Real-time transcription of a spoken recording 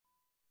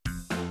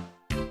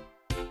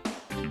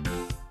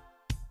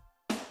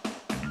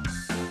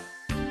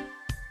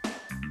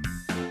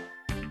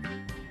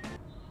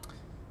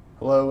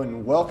Hello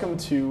and welcome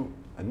to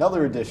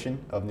another edition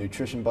of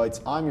Nutrition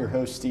Bites. I'm your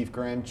host, Steve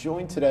Graham,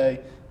 joined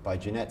today by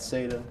Jeanette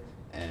Seda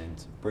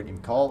and Brittany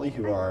McCauley,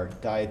 who are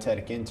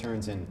dietetic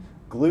interns and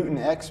gluten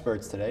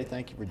experts today.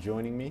 Thank you for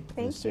joining me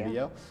in the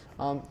studio.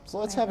 So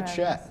let's have a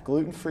chat.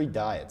 Gluten-free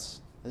diets.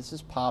 This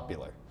is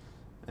popular.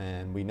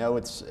 And we know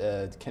it's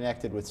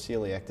connected with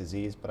celiac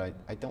disease, but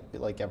I don't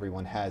feel like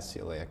everyone has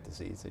celiac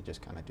disease. They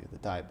just kind of do the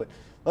diet. But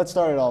let's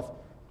start it off.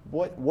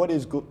 What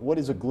is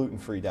a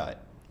gluten-free diet?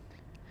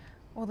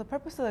 Well, the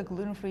purpose of the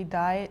gluten-free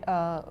diet,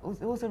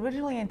 it was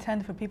originally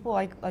intended for people,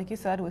 like you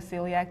said, with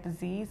celiac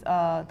disease,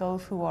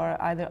 those who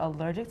are either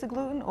allergic to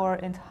gluten or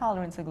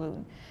intolerant to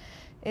gluten.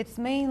 It's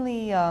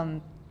mainly,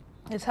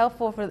 it's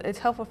helpful for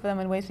them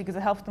in ways because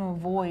it helps them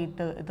avoid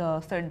the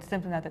certain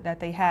symptoms that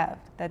they have,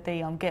 that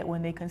they get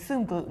when they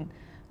consume gluten.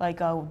 Like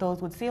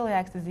those with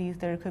celiac disease,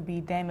 there could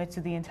be damage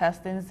to the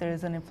intestines,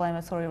 there's an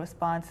inflammatory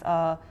response.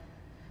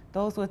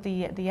 Those with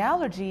the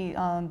allergy,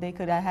 they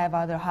could have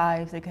either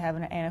hives, they could have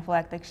an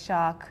anaphylactic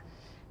shock,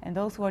 and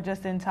those who are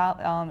just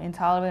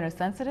intolerant or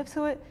sensitive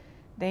to it,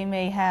 they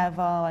may have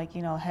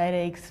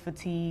headaches,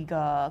 fatigue,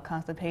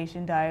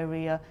 constipation,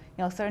 diarrhea,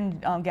 certain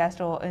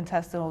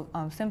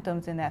gastrointestinal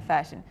symptoms in that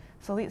fashion.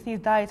 So these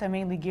diets are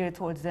mainly geared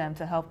towards them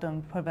to help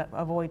them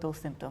avoid those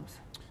symptoms.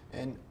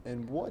 And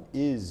what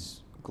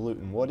is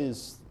gluten? What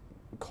is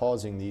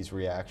causing these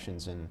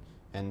reactions and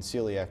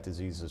celiac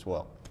disease as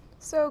well?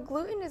 So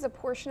gluten is a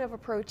portion of a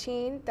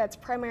protein that's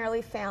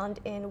primarily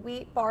found in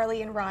wheat,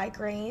 barley, and rye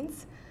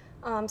grains.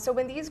 So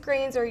when these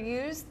grains are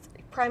used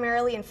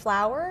primarily in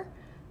flour,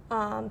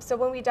 so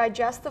when we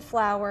digest the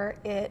flour,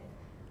 it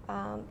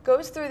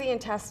goes through the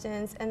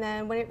intestines, and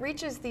then when it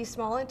reaches the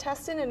small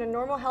intestine in a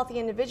normal healthy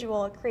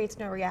individual, it creates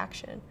no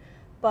reaction.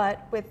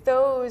 But with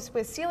those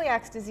with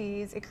celiac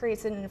disease, it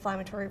creates an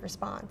inflammatory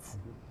response.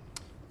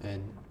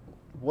 And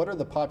what are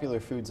the popular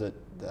foods that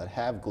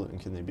have gluten?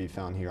 Can they be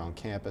found here on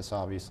campus,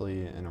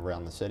 obviously, and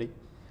around the city?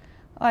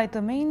 All right,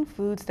 the main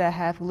foods that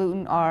have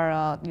gluten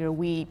are your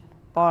wheat,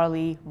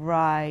 barley,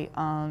 rye.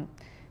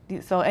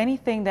 So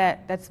anything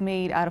that's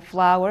made out of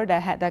flour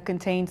that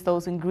contains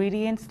those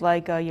ingredients,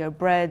 like your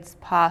breads,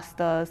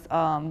 pastas.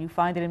 You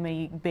find it in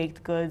many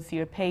baked goods.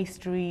 Your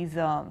pastries,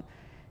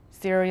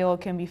 cereal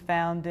can be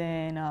found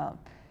in.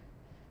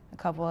 A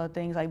couple of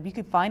things, like you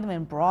can find them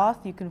in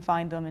broth, you can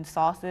find them in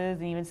sauces,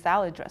 and even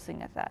salad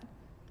dressing at that.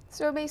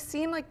 So it may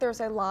seem like there's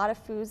a lot of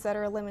foods that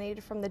are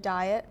eliminated from the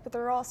diet, but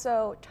there are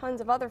also tons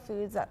of other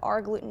foods that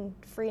are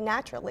gluten-free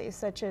naturally,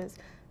 such as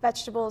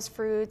vegetables,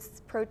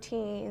 fruits,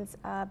 proteins,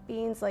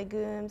 beans,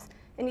 legumes,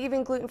 and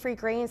even gluten-free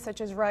grains such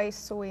as rice,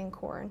 soy, and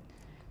corn.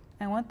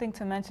 And one thing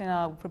to mention,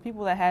 for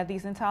people that have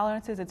these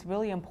intolerances, it's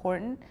really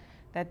important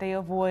that they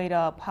avoid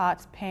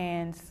pots,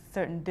 pans,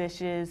 certain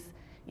dishes,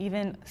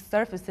 even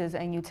surfaces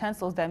and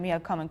utensils that may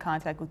have come in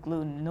contact with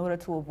gluten in order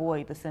to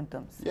avoid the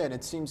symptoms. Yeah, and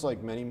it seems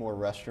like many more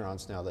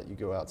restaurants now that you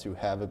go out to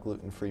have a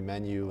gluten-free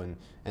menu,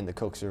 and the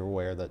cooks are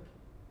aware that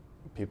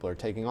people are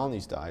taking on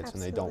these diets.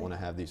 Absolutely. And they don't want to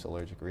have these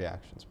allergic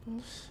reactions.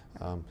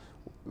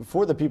 Mm-hmm.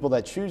 For the people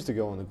that choose to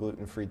go on the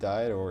gluten-free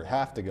diet or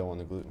have to go on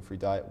the gluten-free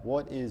diet,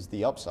 what is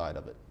the upside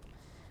of it?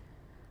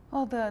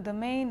 Well, the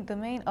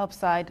main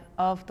upside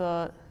of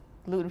the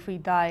gluten-free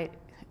diet,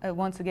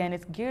 once again,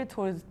 it's geared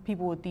towards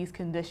people with these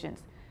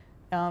conditions.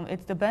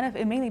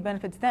 It mainly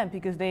benefits them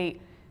because they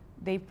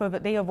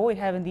avoid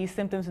having these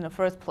symptoms in the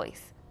first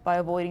place by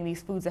avoiding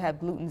these foods that have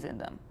glutens in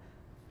them.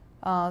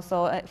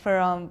 So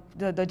for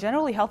the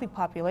generally healthy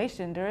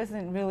population, there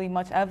isn't really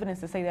much evidence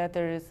to say that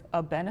there is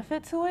a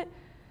benefit to it,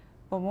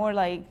 but more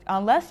like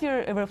unless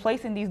you're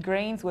replacing these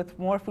grains with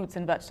more fruits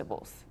and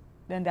vegetables,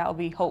 then that will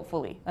be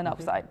hopefully an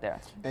upside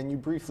there. And you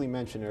briefly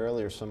mentioned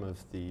earlier some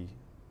of the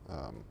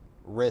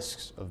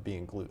risks of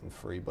being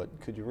gluten-free, but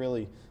could you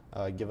really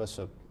give us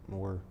a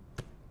more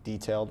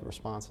detailed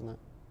response on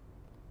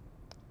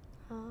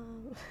that?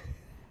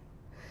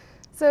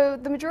 So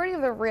the majority of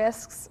the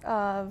risks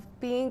of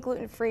being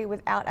gluten-free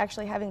without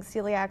actually having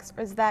celiac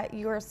is that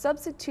you're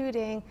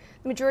substituting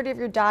the majority of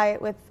your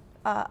diet with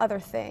other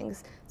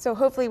things. So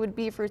hopefully it would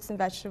be fruits and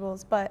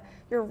vegetables, but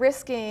you're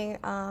risking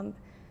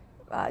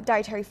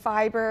dietary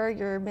fiber,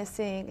 you're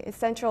missing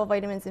essential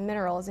vitamins and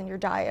minerals in your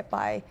diet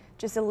by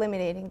just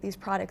eliminating these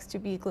products to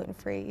be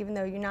gluten-free, even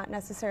though you not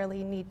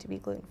necessarily need to be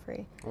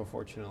gluten-free. Well,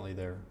 fortunately,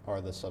 there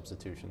are the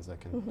substitutions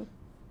that can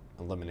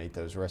eliminate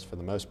those risks for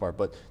the most part.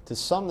 But to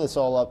sum this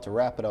all up, to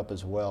wrap it up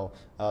as well,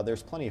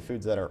 there's plenty of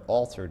foods that are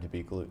altered to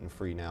be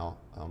gluten-free now.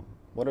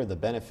 What are the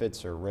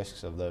benefits or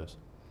risks of those?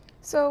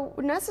 So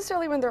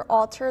necessarily when they're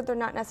altered, they're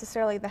not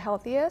necessarily the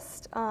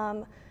healthiest.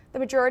 The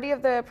majority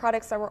of the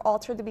products that were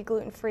altered to be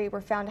gluten-free were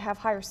found to have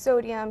higher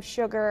sodium,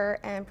 sugar,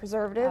 and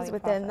preservatives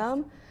within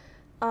them.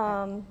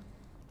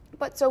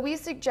 But so we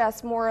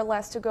suggest more or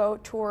less to go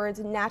towards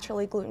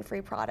naturally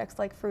gluten-free products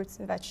like fruits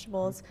and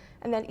vegetables,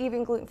 and then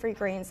even gluten-free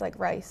grains like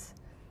rice.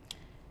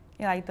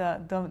 Yeah, like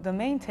the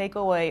main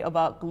takeaway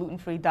about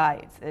gluten-free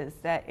diets is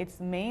that it's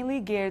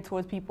mainly geared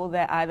towards people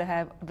that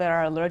that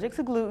are allergic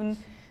to gluten,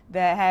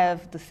 that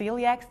have the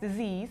celiac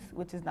disease,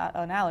 which is not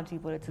an allergy,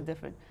 but it's a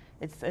different,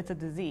 it's a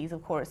disease,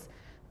 of course.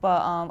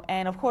 But,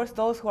 and of course,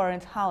 those who are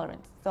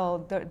intolerant.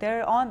 So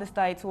they're on this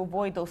diet to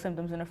avoid those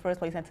symptoms in the first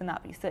place and to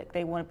not be sick.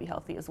 They want to be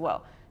healthy as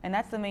well. And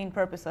that's the main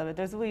purpose of it.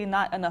 There's really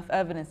not enough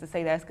evidence to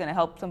say that it's going to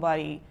help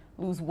somebody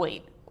lose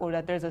weight or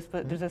that there's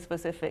a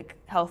specific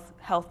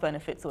health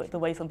benefit to it, the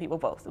way some people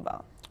boast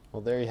about.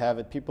 Well, there you have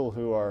it. People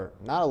who are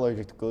not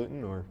allergic to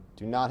gluten or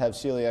do not have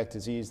celiac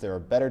disease, there are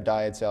better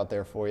diets out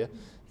there for you.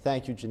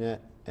 Thank you,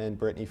 Jeanette and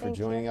Brittany, for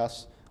joining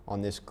us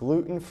on this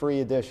gluten-free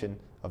edition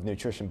of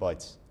Nutrition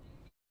Bites.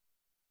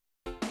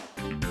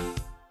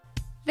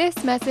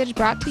 This message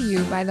brought to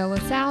you by the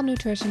LaSalle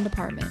Nutrition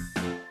Department.